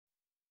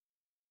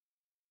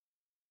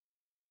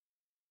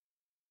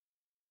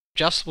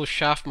adjustable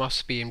shaft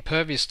must be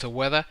impervious to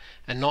weather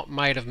and not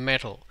made of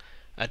metal.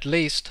 At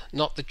least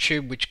not the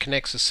tube which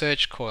connects the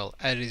search coil,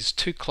 as it is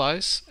too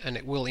close and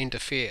it will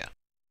interfere.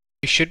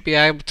 You should be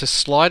able to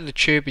slide the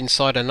tube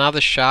inside another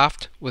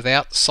shaft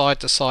without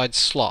side-to-side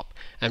slop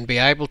and be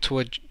able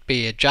to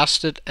be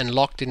adjusted and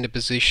locked into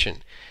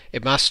position.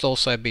 It must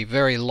also be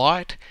very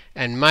light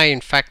and may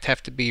in fact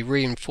have to be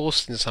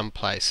reinforced in some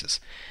places.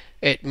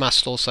 It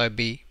must also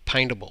be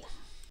paintable.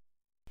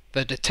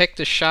 The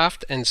detector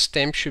shaft and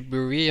stem should be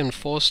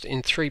reinforced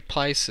in 3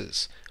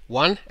 places.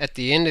 1. At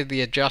the end of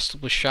the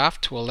adjustable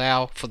shaft to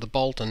allow for the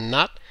bolt and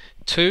nut.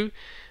 2.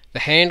 The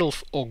handle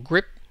or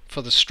grip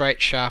for the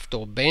straight shaft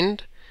or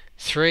bend.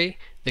 3.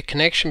 The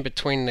connection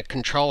between the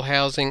control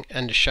housing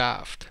and the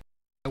shaft.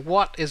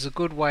 What is a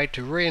good way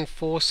to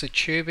reinforce the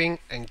tubing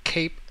and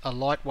keep a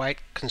lightweight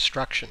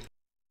construction?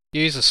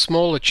 Use a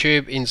smaller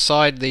tube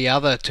inside the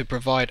other to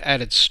provide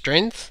added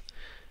strength.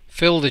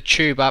 Fill the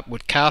tube up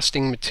with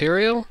casting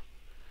material.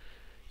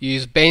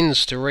 Use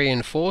bends to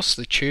reinforce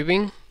the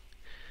tubing.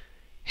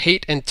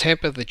 Heat and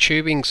temper the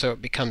tubing so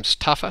it becomes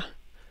tougher.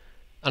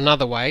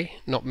 Another way,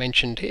 not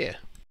mentioned here.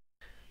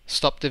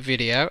 Stop the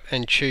video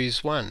and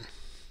choose one.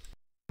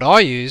 What I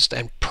used,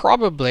 and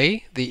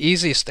probably the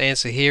easiest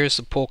answer here, is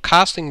to pour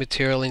casting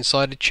material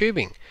inside the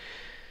tubing.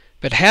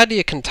 But how do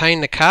you contain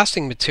the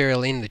casting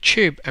material in the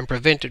tube and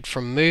prevent it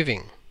from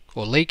moving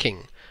or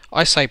leaking?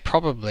 I say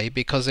probably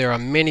because there are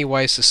many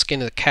ways to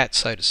skin a cat,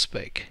 so to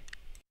speak.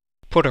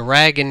 Put a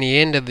rag in the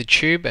end of the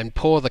tube and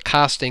pour the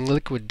casting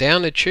liquid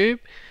down the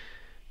tube.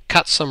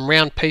 Cut some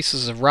round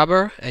pieces of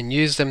rubber and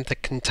use them to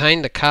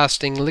contain the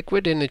casting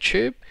liquid in the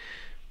tube.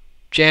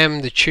 Jam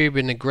the tube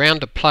in the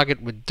ground to plug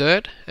it with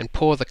dirt and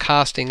pour the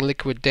casting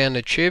liquid down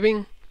the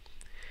tubing.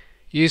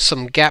 Use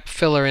some gap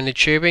filler in the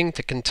tubing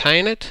to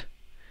contain it.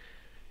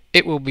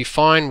 It will be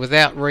fine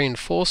without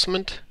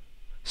reinforcement.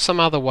 Some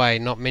other way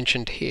not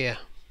mentioned here.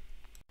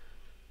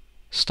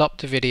 Stop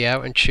the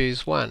video and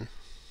choose one.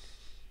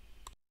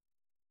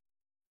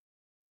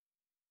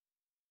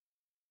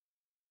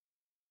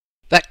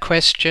 That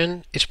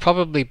question is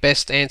probably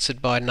best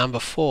answered by number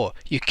 4.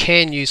 You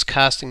can use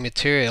casting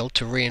material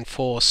to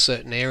reinforce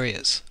certain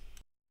areas.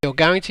 If you're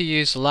going to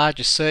use a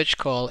larger search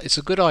coil, it's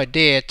a good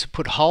idea to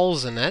put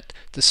holes in it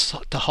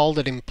to hold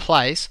it in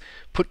place,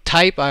 put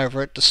tape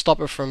over it to stop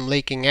it from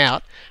leaking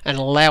out, and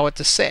allow it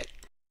to set.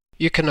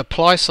 You can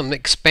apply some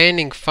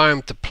expanding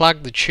foam to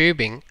plug the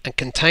tubing and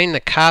contain the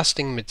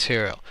casting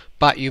material,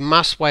 but you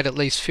must wait at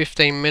least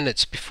 15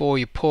 minutes before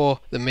you pour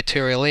the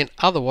material in,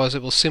 otherwise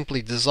it will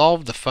simply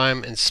dissolve the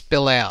foam and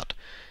spill out.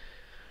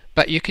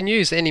 But you can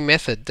use any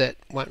method that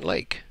won't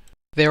leak.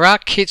 There are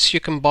kits you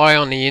can buy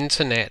on the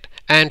internet,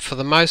 and for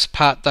the most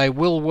part they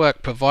will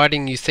work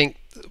providing you think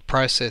the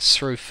process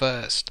through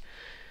first.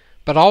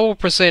 But I will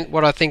present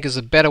what I think is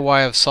a better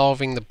way of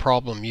solving the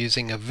problem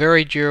using a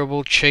very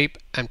durable, cheap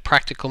and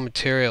practical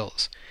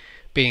materials.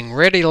 Being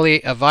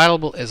readily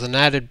available as an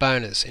added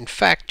bonus. In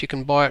fact, you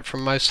can buy it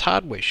from most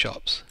hardware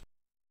shops.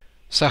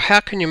 So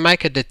how can you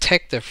make a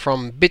detector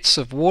from bits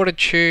of water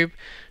tube,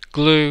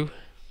 glue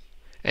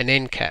and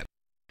end cap?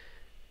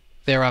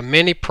 There are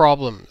many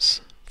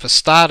problems. For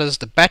starters,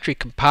 the battery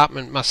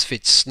compartment must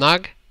fit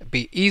snug,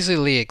 be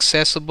easily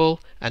accessible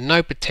and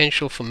no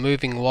potential for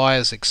moving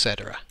wires,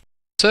 etc.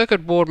 The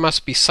circuit board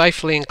must be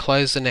safely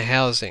enclosed in a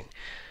housing,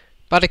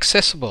 but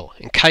accessible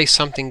in case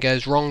something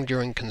goes wrong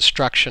during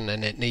construction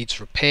and it needs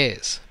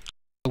repairs.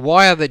 The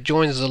wire that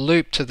joins the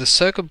loop to the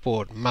circuit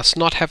board must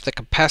not have the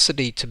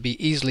capacity to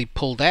be easily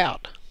pulled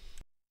out.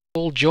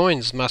 All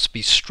joins must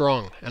be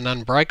strong and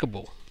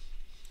unbreakable.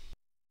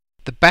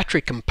 The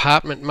battery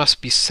compartment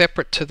must be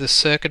separate to the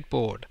circuit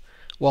board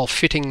while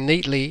fitting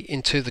neatly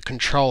into the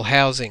control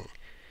housing.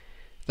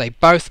 They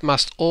both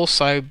must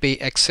also be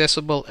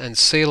accessible and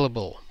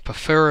sealable,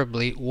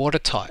 preferably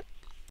watertight.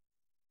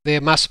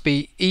 There must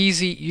be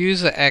easy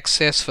user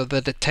access for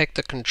the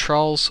detector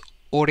controls,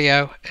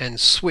 audio and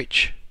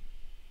switch.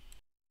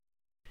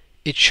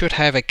 It should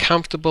have a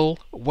comfortable,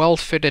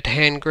 well-fitted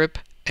hand grip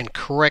and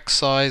correct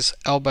size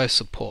elbow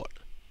support.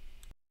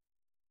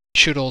 It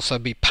should also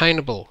be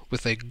paintable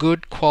with a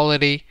good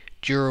quality,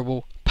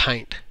 durable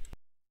paint.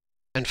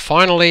 And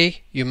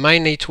finally, you may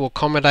need to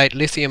accommodate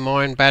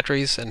lithium-ion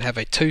batteries and have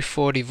a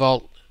 240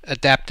 volt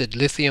adapted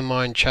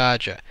lithium-ion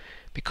charger,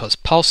 because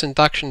pulse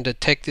induction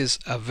detectors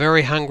are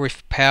very hungry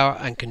for power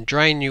and can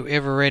drain your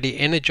ever-ready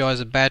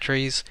Energizer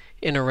batteries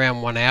in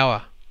around 1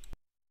 hour.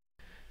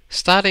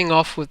 Starting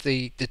off with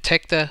the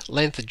detector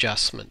length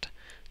adjustment.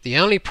 The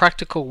only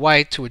practical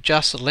way to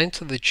adjust the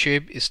length of the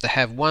tube is to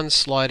have one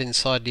slide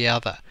inside the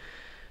other,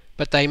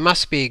 but they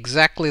must be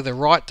exactly the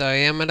right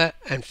diameter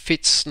and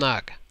fit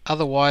snug,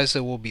 otherwise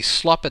there will be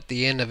slop at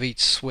the end of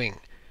each swing.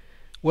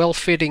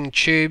 Well-fitting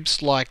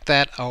tubes like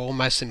that are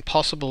almost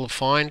impossible to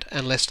find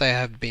unless they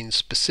have been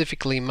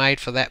specifically made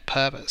for that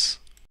purpose.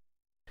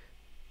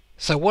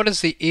 So what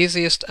is the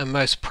easiest and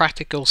most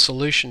practical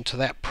solution to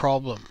that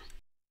problem?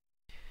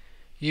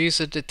 Use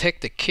a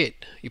detector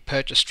kit you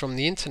purchased from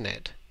the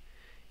internet.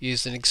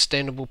 Use an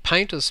extendable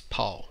painter's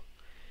pole.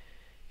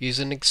 Use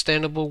an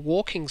extendable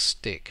walking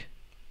stick.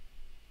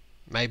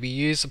 Maybe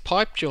use a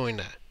pipe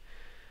joiner.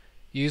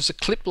 Use a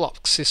clip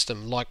lock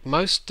system like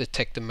most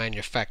detector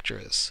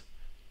manufacturers.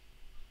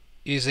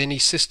 Use any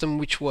system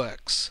which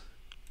works.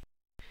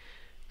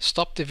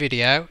 Stop the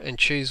video and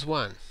choose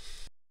one.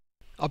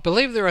 I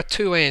believe there are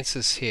two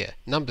answers here.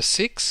 Number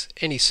 6,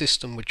 any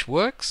system which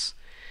works.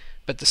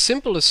 But the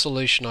simplest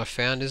solution I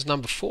found is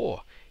number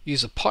 4,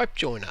 use a pipe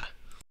joiner.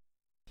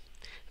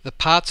 The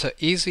parts are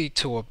easy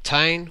to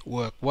obtain,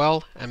 work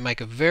well, and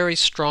make a very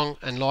strong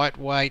and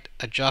lightweight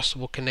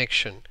adjustable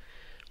connection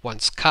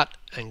once cut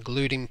and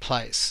glued in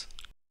place.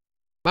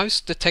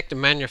 Most detector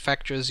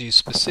manufacturers use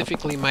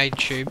specifically made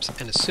tubes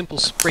and a simple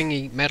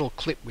springy metal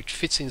clip which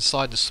fits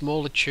inside the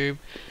smaller tube,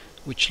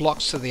 which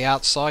locks to the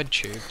outside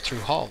tube through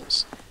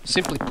holes.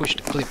 Simply push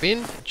the clip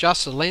in,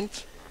 adjust the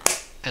length,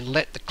 and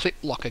let the clip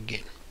lock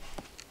again.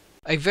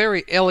 A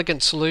very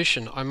elegant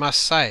solution, I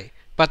must say,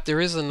 but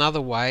there is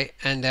another way,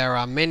 and there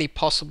are many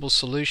possible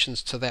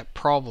solutions to that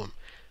problem,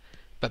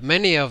 but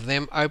many of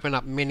them open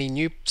up many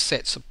new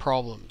sets of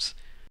problems.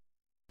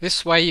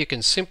 This way you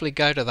can simply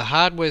go to the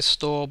hardware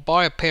store,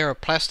 buy a pair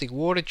of plastic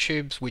water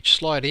tubes which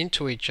slide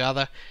into each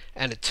other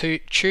and a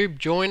tube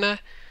joiner,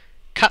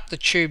 cut the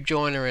tube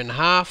joiner in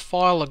half,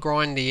 file or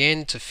grind the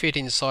end to fit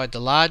inside the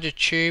larger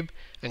tube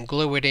and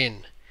glue it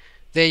in.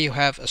 There you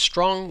have a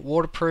strong,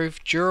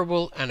 waterproof,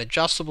 durable and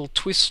adjustable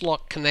twist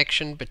lock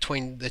connection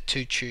between the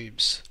two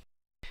tubes.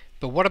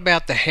 But what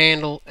about the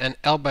handle and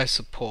elbow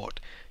support?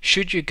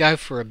 Should you go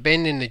for a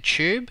bend in the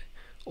tube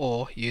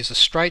or use a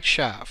straight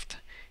shaft?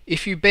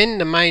 If you bend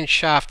the main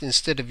shaft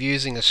instead of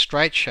using a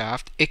straight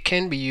shaft, it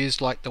can be used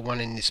like the one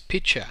in this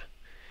picture.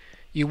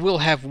 You will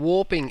have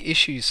warping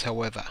issues,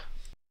 however.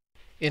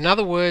 In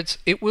other words,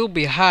 it will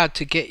be hard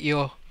to get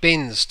your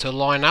bends to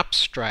line up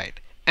straight,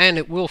 and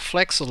it will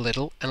flex a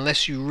little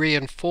unless you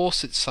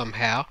reinforce it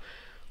somehow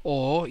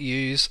or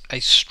use a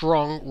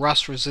strong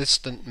rust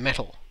resistant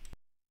metal.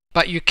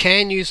 But you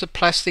can use a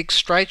plastic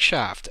straight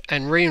shaft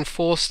and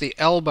reinforce the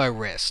elbow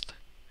rest.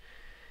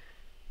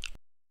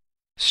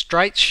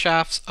 Straight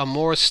shafts are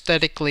more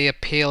aesthetically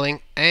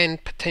appealing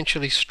and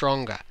potentially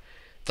stronger.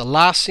 The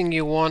last thing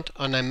you want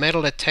on a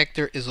metal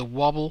detector is a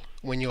wobble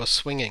when you're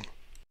swinging.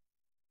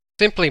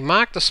 Simply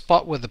mark the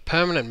spot with a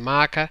permanent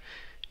marker,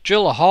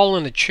 drill a hole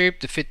in the tube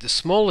to fit the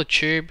smaller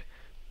tube,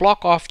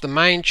 block off the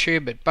main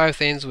tube at both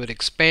ends with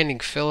expanding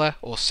filler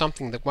or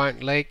something that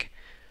won't leak,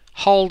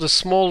 hold the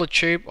smaller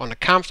tube on a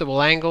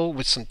comfortable angle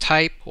with some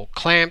tape or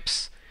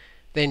clamps,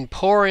 then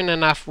pour in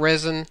enough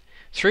resin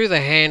through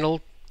the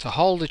handle to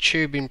hold the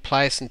tube in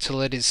place until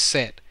it is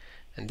set,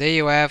 and there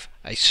you have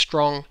a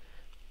strong,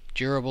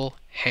 durable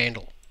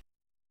handle.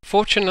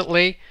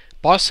 Fortunately,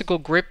 bicycle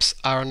grips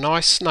are a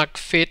nice snug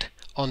fit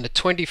on the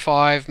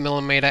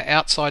 25mm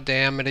outside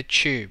diameter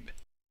tube.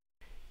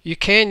 You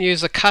can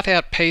use a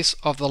cutout piece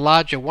of the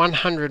larger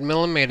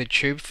 100mm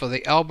tube for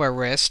the elbow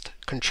rest,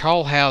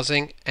 control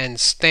housing and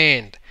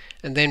stand,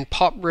 and then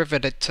pop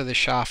rivet it to the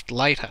shaft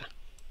later.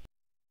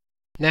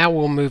 Now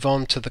we'll move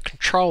on to the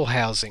control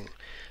housing.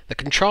 The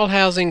control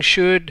housing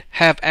should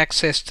have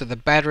access to the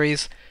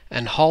batteries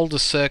and hold the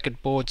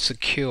circuit board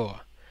secure.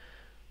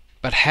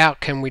 But how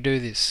can we do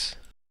this?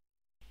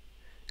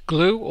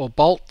 Glue or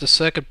bolt the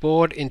circuit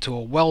board into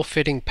a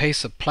well-fitting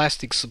piece of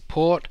plastic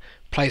support,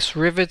 place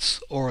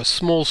rivets or a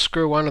small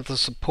screw under the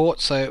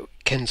support so it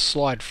can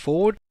slide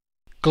forward.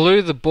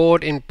 Glue the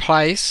board in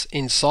place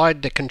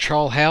inside the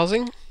control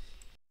housing.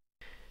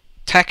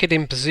 Tack it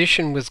in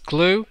position with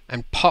glue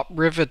and pop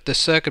rivet the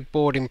circuit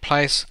board in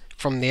place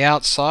from the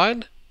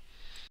outside,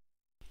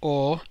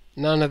 or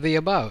none of the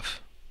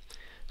above.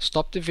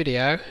 Stop the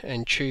video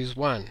and choose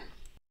one.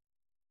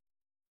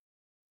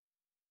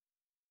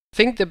 I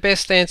think the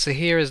best answer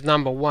here is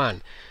number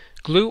 1.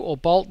 Glue or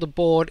bolt the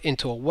board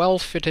into a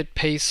well-fitted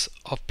piece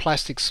of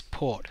plastic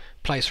support.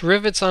 Place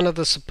rivets under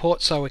the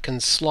support so it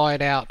can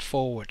slide out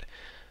forward.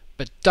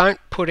 But don't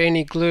put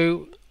any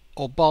glue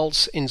or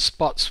bolts in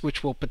spots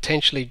which will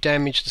potentially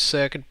damage the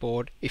circuit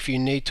board if you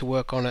need to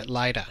work on it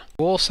later.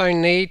 You also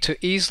need to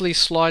easily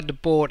slide the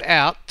board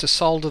out to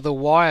solder the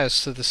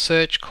wires to the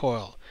search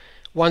coil.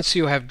 Once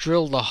you have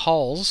drilled the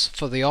holes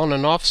for the on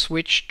and off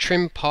switch,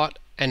 trim pot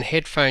and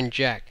headphone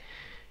jack.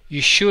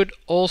 You should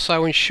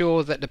also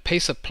ensure that the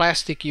piece of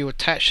plastic you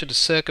attach to the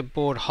circuit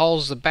board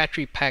holds the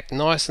battery pack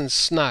nice and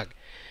snug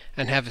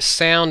and have a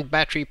sound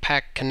battery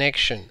pack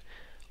connection.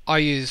 I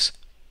use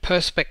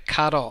Perspex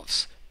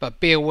cut-offs, but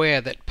be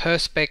aware that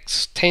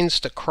Perspex tends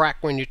to crack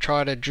when you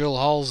try to drill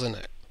holes in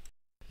it.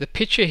 The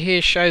picture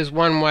here shows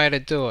one way to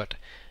do it.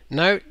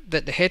 Note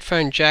that the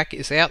headphone jack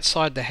is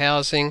outside the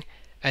housing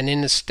and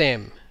in the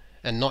stem,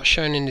 and not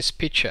shown in this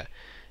picture.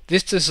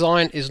 This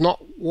design is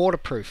not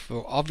waterproof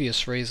for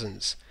obvious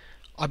reasons.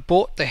 I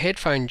bought the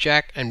headphone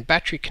jack and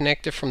battery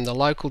connector from the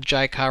local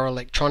JCar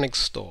electronics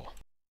store.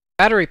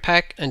 Battery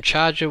pack and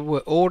charger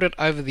were ordered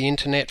over the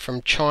internet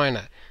from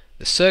China.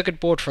 The circuit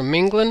board from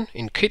England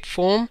in kit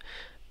form,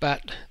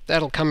 but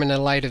that'll come in a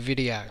later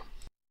video.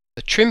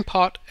 The trim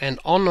pot and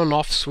on and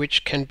off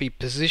switch can be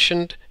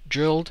positioned,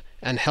 drilled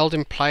and held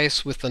in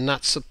place with the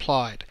nuts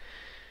supplied.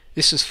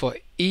 This is for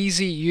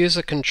easy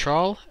user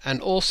control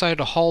and also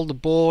to hold the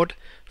board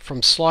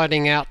from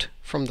sliding out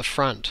from the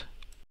front.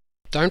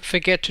 Don't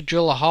forget to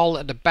drill a hole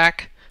at the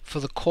back for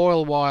the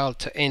coil wire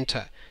to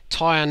enter.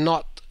 Tie a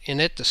knot in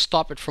it to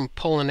stop it from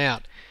pulling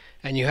out,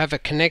 and you have a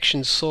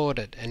connection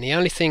sorted, and the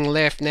only thing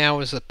left now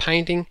is the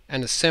painting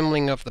and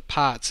assembling of the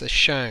parts as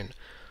shown.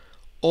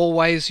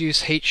 Always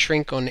use heat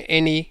shrink on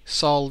any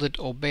soldered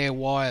or bare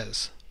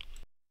wires.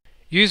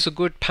 Use a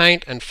good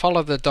paint and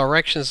follow the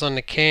directions on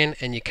the can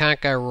and you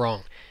can't go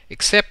wrong,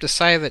 except to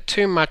say that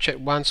too much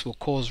at once will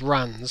cause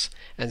runs,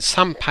 and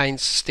some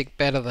paints stick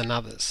better than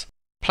others.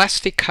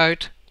 Plastic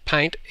coat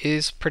paint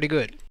is pretty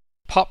good.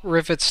 Pop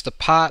rivets the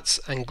parts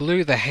and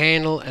glue the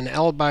handle and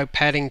elbow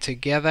padding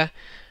together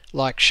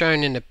like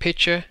shown in the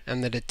picture,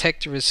 and the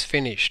detector is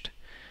finished.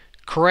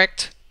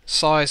 Correct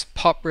size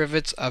pop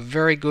rivets are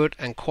very good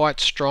and quite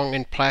strong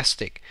in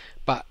plastic,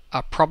 but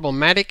are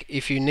problematic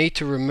if you need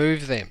to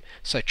remove them,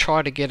 so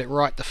try to get it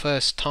right the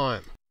first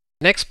time.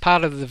 Next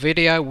part of the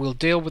video will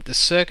deal with the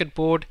circuit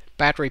board,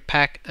 battery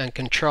pack and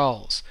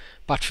controls,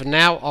 but for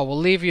now I will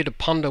leave you to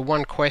ponder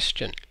one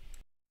question.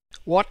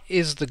 What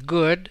is the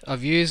good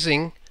of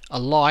using a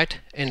light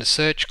in a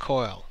search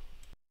coil?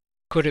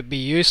 Could it be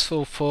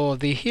useful for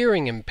the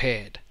hearing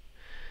impaired?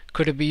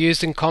 Could it be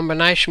used in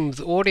combination with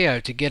audio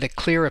to get a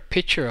clearer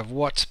picture of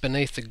what's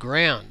beneath the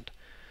ground?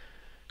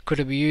 Could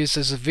it be used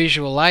as a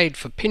visual aid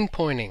for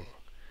pinpointing?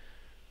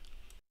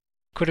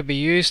 Could it be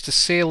used to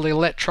seal the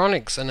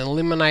electronics and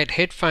eliminate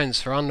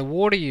headphones for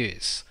underwater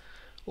use?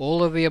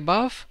 All of the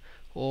above,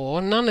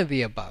 or none of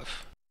the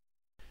above?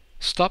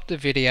 Stop the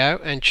video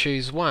and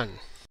choose one.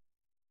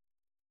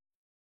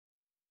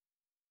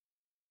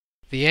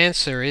 The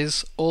answer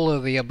is all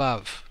of the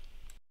above.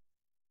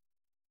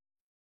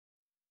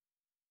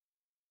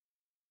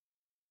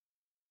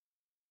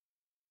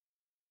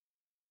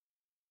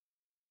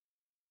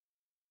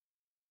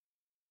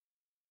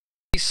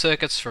 These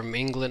circuits from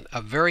England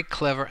are very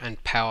clever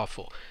and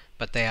powerful,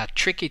 but they are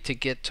tricky to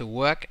get to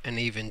work and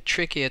even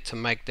trickier to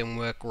make them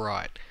work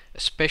right,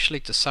 especially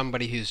to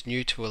somebody who's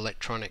new to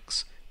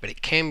electronics, but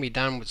it can be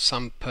done with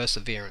some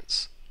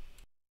perseverance.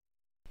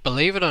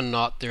 Believe it or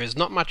not, there is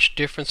not much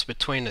difference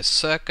between a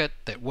circuit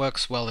that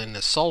works well in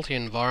a salty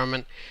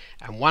environment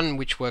and one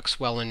which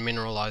works well in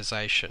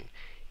mineralization,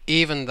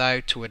 even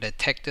though to a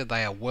detector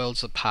they are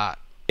worlds apart.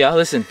 Yeah,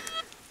 listen.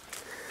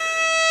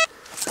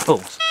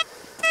 Oh.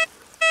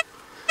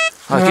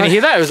 Can you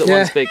hear that, or is it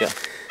one speaker?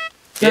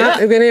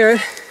 Yeah, you can hear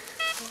it.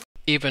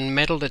 Even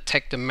metal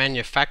detector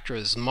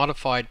manufacturers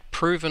modified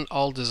proven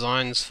old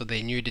designs for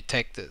their new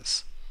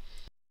detectors.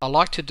 I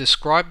like to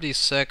describe these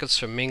circuits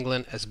from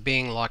England as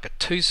being like a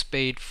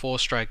 2-speed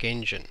 4-stroke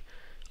engine.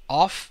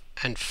 Off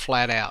and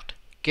flat out.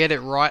 Get it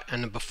right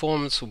and the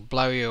performance will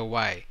blow you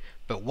away,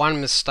 but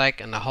one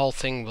mistake and the whole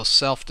thing will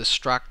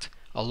self-destruct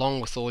along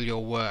with all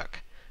your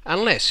work,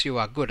 unless you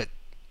are good at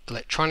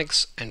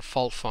electronics and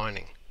fault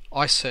finding.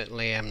 I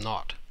certainly am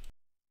not.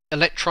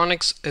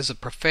 Electronics is a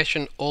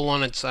profession all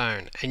on its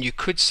own, and you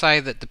could say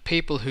that the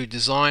people who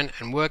design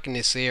and work in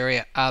this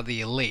area are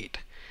the elite.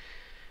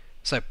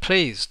 So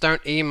please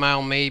don't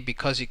email me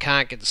because you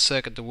can't get the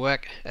circuit to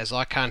work, as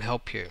I can't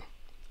help you.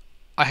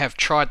 I have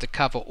tried to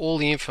cover all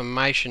the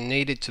information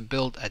needed to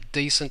build a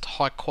decent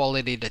high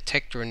quality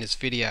detector in this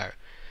video,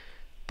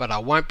 but I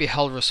won't be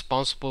held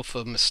responsible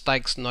for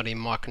mistakes not in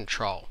my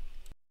control.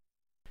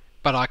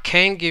 But I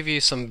can give you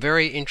some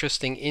very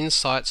interesting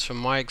insights from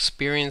my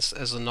experience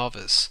as a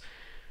novice.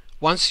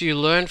 Once you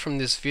learn from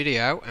this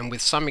video, and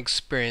with some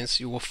experience,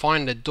 you will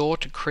find the door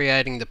to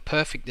creating the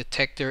perfect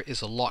detector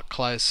is a lot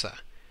closer.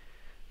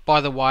 By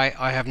the way,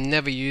 I have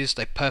never used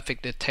a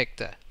perfect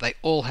detector. They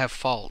all have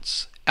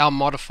faults. Our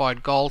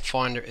modified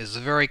Goldfinder is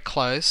very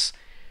close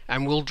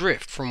and will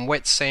drift from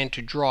wet sand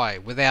to dry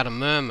without a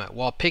murmur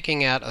while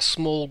picking out a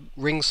small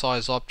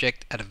ring-size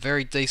object at a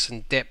very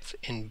decent depth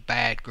in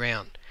bad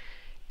ground.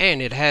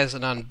 And it has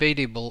an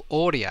unbeatable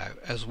audio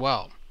as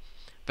well.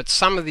 But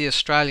some of the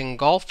Australian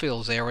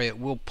goldfields area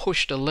will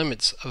push the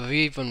limits of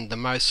even the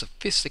most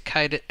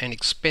sophisticated and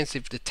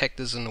expensive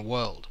detectors in the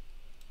world.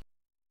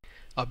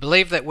 I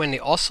believe that when the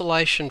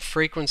oscillation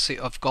frequency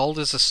of gold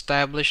is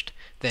established,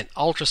 then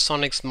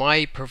ultrasonics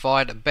may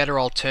provide a better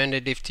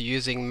alternative to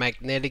using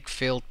magnetic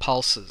field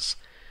pulses.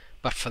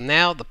 But for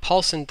now, the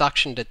pulse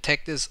induction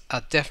detectors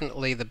are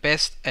definitely the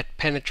best at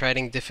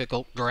penetrating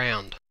difficult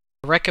ground.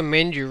 I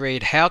recommend you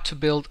read How to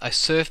Build a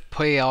Surf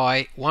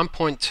PI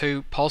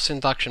 1.2 Pulse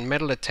Induction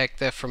Metal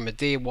Detector from a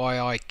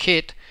DIY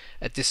Kit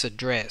at this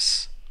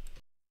address,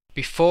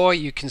 before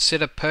you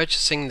consider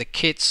purchasing the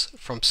kits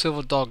from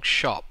Silverdog's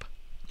shop.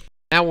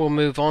 Now we'll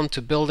move on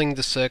to building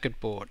the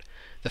circuit board.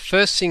 The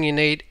first thing you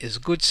need is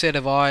a good set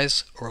of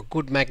eyes or a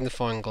good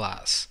magnifying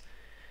glass,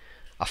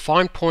 a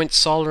fine point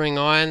soldering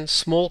iron,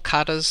 small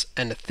cutters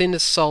and the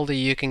thinnest solder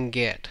you can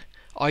get.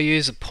 I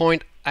use a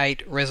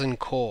 0.8 resin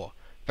core,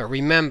 but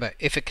remember,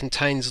 if it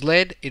contains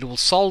lead it will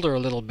solder a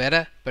little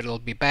better, but it will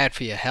be bad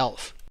for your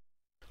health.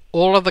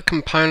 All of the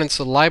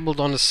components are labelled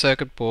on the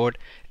circuit board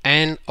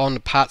and on the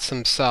parts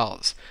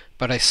themselves,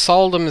 but a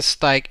solder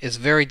mistake is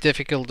very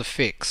difficult to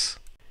fix.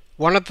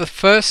 One of the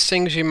first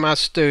things you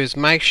must do is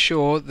make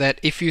sure that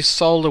if you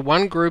solder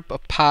one group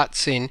of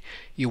parts in,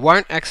 you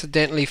won't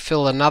accidentally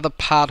fill another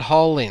part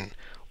hole in,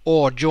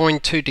 or join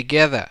two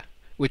together,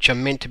 which are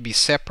meant to be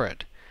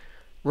separate.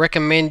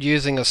 Recommend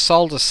using a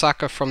solder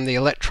sucker from the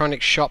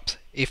electronic shops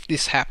if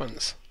this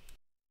happens.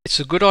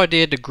 It's a good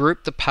idea to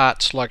group the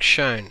parts like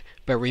shown,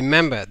 but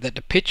remember that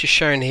the picture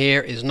shown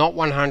here is not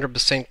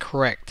 100%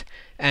 correct,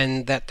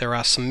 and that there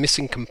are some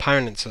missing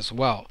components as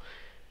well.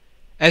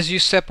 As you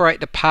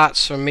separate the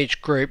parts from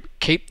each group,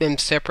 keep them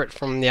separate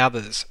from the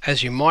others,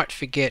 as you might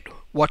forget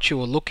what you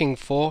were looking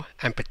for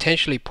and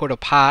potentially put a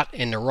part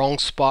in the wrong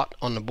spot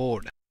on the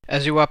board.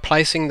 As you are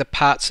placing the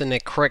parts in their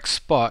correct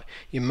spot,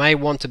 you may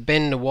want to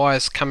bend the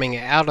wires coming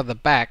out of the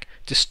back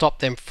to stop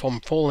them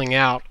from falling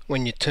out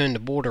when you turn the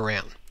board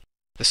around.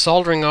 The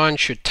soldering iron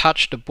should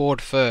touch the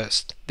board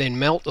first, then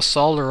melt the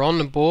solder on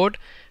the board,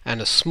 and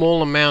a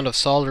small amount of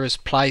solder is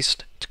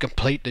placed to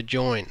complete the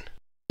join.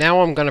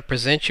 Now I'm going to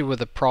present you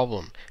with a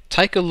problem.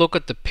 Take a look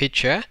at the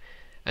picture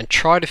and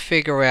try to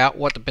figure out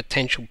what the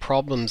potential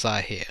problems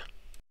are here.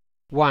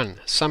 1.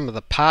 Some of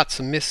the parts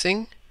are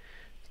missing.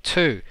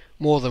 2.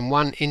 More than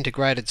one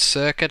integrated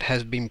circuit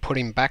has been put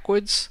in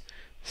backwards.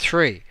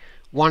 3.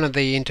 One of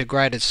the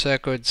integrated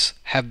circuits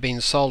have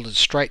been soldered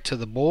straight to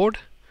the board.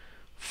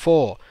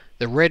 4.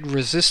 The red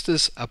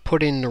resistors are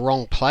put in the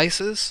wrong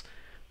places.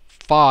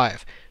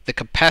 5. The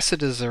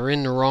capacitors are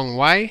in the wrong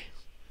way.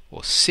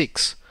 Or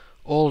 6.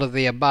 All of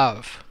the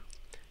above.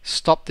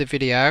 Stop the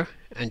video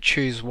and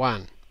choose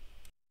one.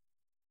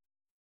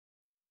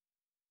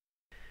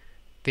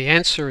 The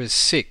answer is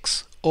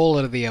 6. All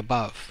of the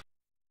above.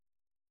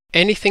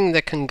 Anything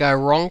that can go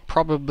wrong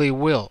probably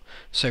will,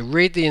 so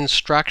read the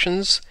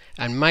instructions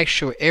and make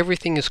sure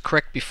everything is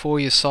correct before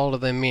you solder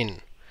them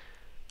in.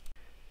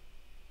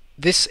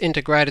 This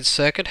integrated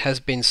circuit has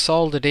been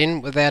soldered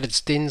in without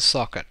its DIN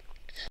socket.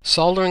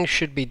 Soldering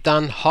should be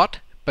done hot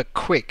but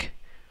quick.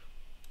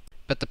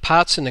 But the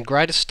parts in the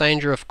greatest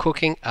danger of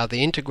cooking are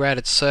the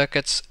integrated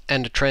circuits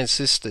and the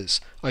transistors.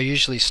 I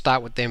usually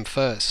start with them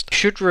first. You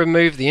should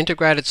remove the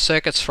integrated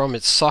circuits from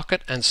its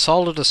socket and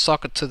solder the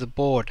socket to the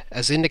board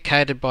as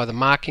indicated by the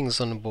markings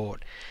on the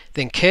board.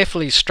 Then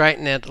carefully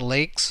straighten out the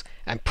legs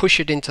and push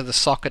it into the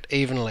socket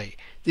evenly.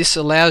 This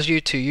allows you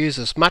to use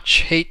as much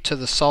heat to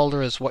the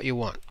solder as what you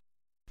want.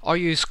 I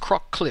use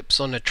crock clips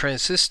on the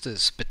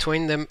transistors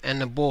between them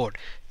and the board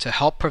to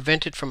help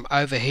prevent it from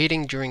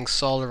overheating during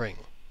soldering.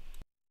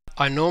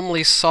 I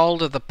normally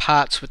solder the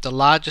parts with the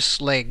largest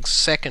legs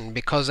second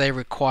because they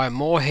require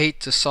more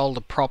heat to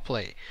solder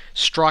properly.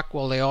 Strike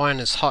while the iron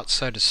is hot,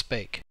 so to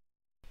speak.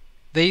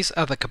 These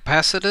are the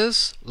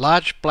capacitors,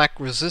 large black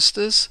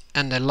resistors,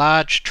 and the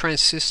large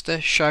transistor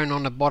shown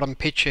on the bottom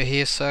picture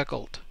here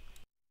circled.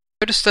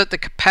 Notice that the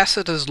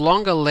capacitor's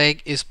longer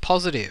leg is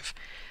positive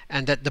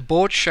and that the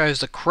board shows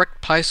the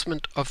correct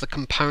placement of the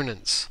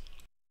components.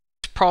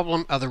 The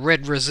problem are the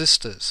red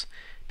resistors,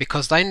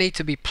 because they need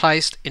to be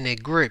placed in their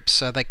groups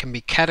so they can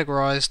be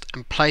categorized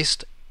and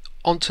placed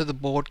onto the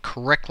board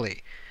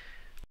correctly.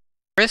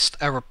 The rest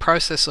are a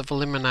process of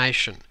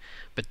elimination,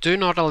 but do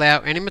not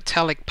allow any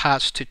metallic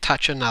parts to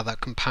touch another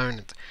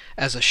component,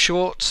 as a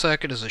short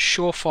circuit is a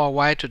surefire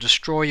way to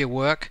destroy your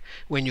work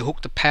when you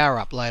hook the power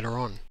up later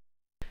on.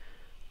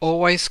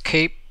 Always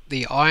keep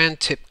the iron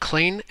tip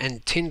clean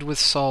and tinned with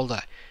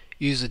solder.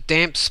 Use a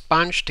damp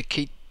sponge to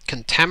keep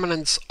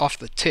contaminants off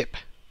the tip.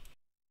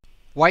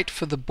 Wait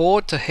for the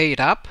board to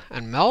heat up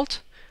and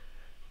melt.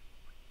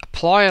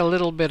 Apply a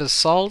little bit of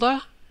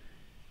solder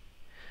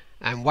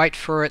and wait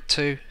for it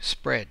to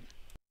spread.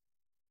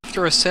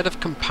 After a set of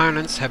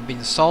components have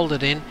been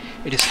soldered in,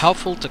 it is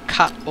helpful to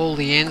cut all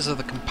the ends of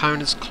the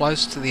components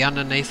close to the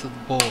underneath of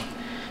the board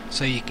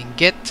so you can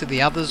get to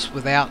the others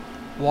without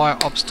wire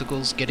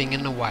obstacles getting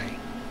in the way.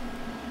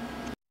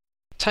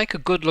 Take a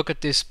good look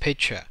at this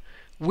picture.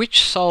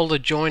 Which solder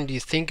join do you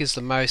think is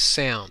the most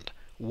sound?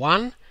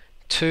 1,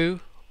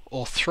 2,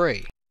 or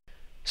 3?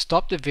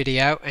 Stop the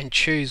video and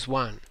choose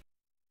one.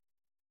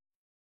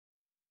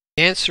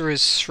 The answer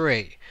is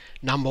 3.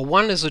 Number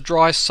 1 is a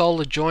dry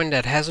solder joint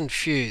that hasn't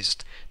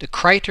fused. The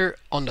crater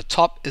on the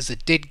top is a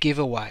dead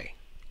giveaway.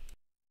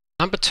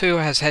 Number 2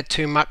 has had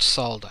too much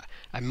solder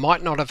and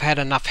might not have had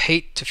enough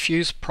heat to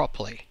fuse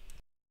properly.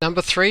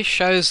 Number 3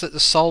 shows that the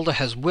solder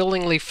has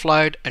willingly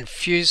flowed and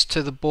fused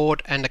to the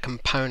board and a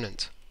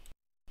component.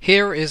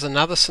 Here is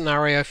another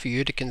scenario for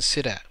you to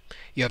consider.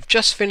 You have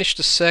just finished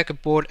the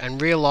circuit board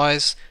and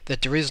realize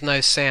that there is no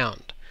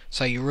sound,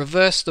 so you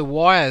reverse the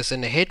wires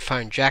in the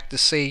headphone jack to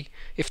see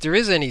if there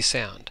is any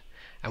sound.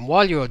 And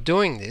while you are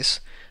doing this,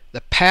 the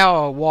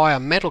power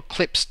wire metal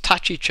clips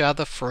touch each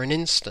other for an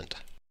instant.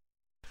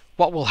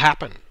 What will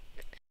happen?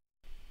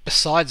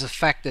 Besides the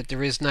fact that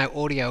there is no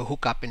audio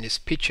hookup in this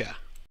picture.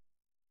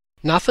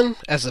 Nothing,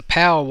 as the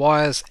power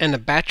wires and the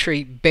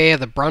battery bear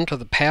the brunt of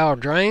the power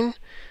drain.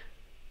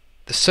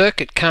 The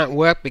circuit can't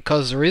work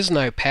because there is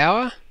no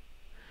power.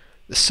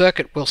 The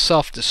circuit will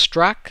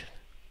self-destruct.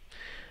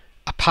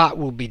 A part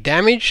will be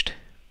damaged.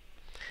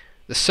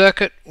 the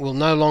circuit will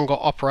no longer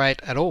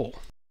operate at all.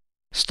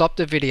 Stop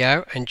the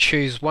video and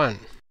choose one.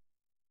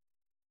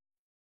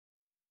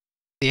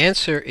 The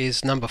answer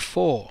is number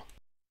 4.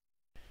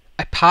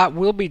 A part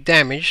will be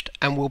damaged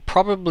and will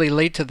probably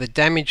lead to the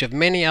damage of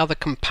many other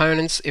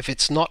components if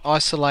it's not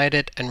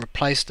isolated and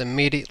replaced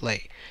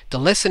immediately. The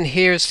lesson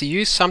here is to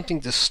use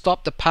something to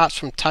stop the parts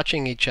from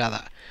touching each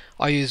other.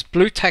 I use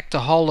blue tack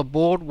to hold the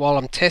board while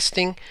I'm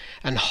testing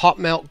and hot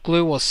melt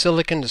glue or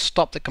silicone to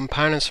stop the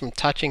components from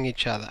touching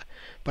each other.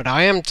 But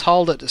I am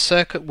told that the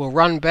circuit will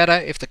run better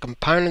if the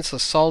components are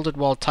soldered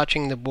while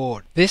touching the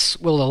board. This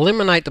will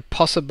eliminate the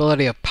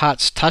possibility of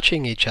parts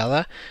touching each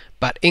other,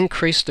 but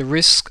increase the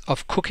risk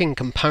of cooking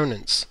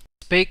components.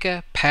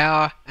 Speaker,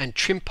 power and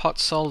trim pot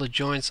solder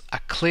joints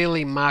are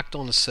clearly marked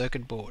on the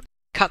circuit board.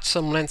 Cut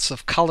some lengths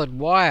of coloured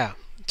wire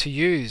to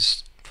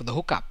use for the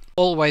hookup.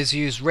 Always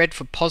use red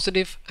for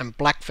positive and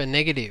black for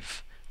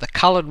negative. The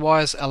coloured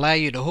wires allow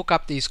you to hook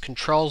up these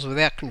controls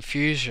without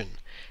confusion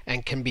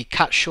and can be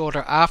cut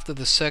shorter after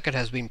the circuit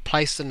has been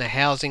placed in the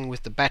housing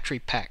with the battery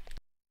pack.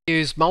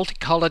 Use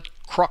multicoloured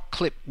croc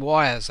clip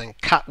wires and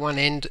cut one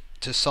end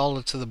to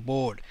solder to the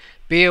board.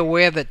 Be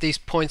aware that these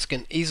points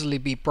can easily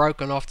be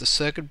broken off the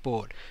circuit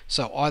board,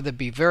 so either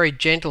be very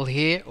gentle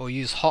here or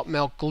use hot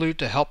melt glue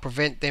to help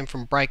prevent them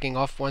from breaking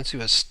off once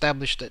you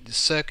establish that the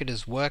circuit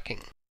is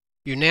working.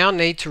 You now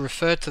need to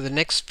refer to the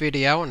next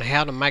video on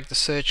how to make the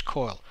surge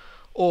coil,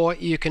 or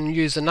you can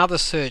use another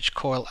surge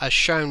coil as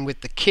shown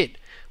with the kit,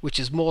 which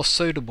is more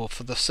suitable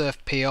for the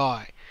Surf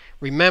PI.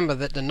 Remember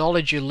that the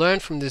knowledge you learn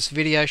from this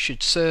video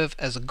should serve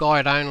as a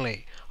guide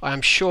only. I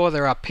am sure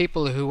there are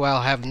people who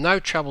will have no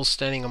trouble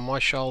standing on my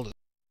shoulders.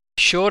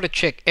 Be sure to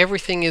check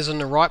everything is in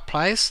the right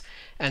place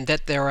and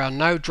that there are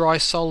no dry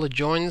solder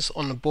joints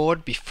on the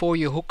board before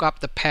you hook up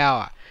the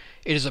power.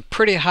 It is a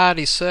pretty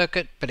hardy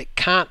circuit, but it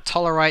can't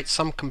tolerate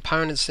some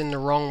components in the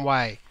wrong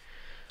way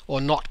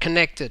or not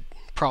connected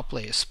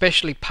properly,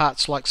 especially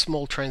parts like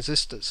small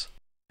transistors.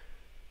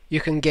 You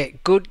can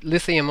get good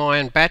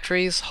lithium-ion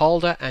batteries,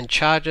 holder and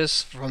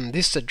chargers from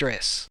this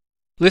address.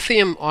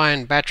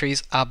 Lithium-ion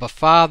batteries are by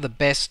far the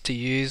best to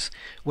use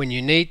when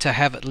you need to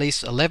have at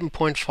least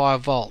 11.5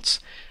 volts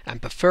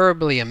and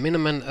preferably a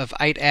minimum of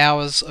 8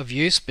 hours of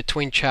use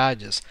between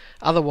charges.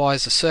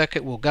 Otherwise the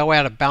circuit will go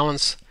out of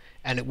balance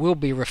and it will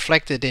be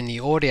reflected in the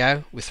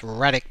audio with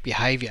erratic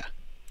behavior.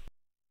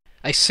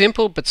 A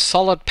simple but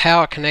solid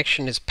power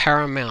connection is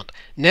paramount.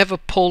 Never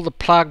pull the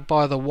plug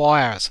by the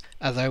wires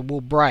as they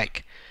will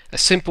break. A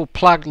simple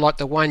plug like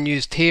the one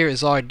used here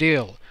is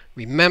ideal.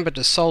 Remember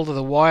to solder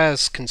the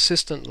wires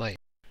consistently.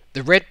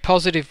 The red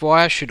positive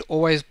wire should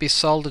always be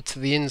soldered to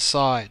the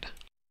inside.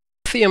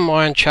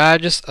 Lithium-ion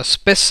chargers are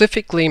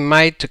specifically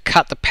made to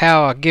cut the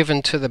power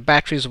given to the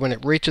batteries when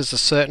it reaches a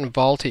certain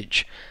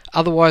voltage.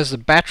 Otherwise the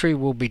battery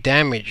will be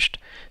damaged,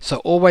 so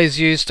always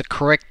use the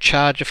correct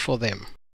charger for them.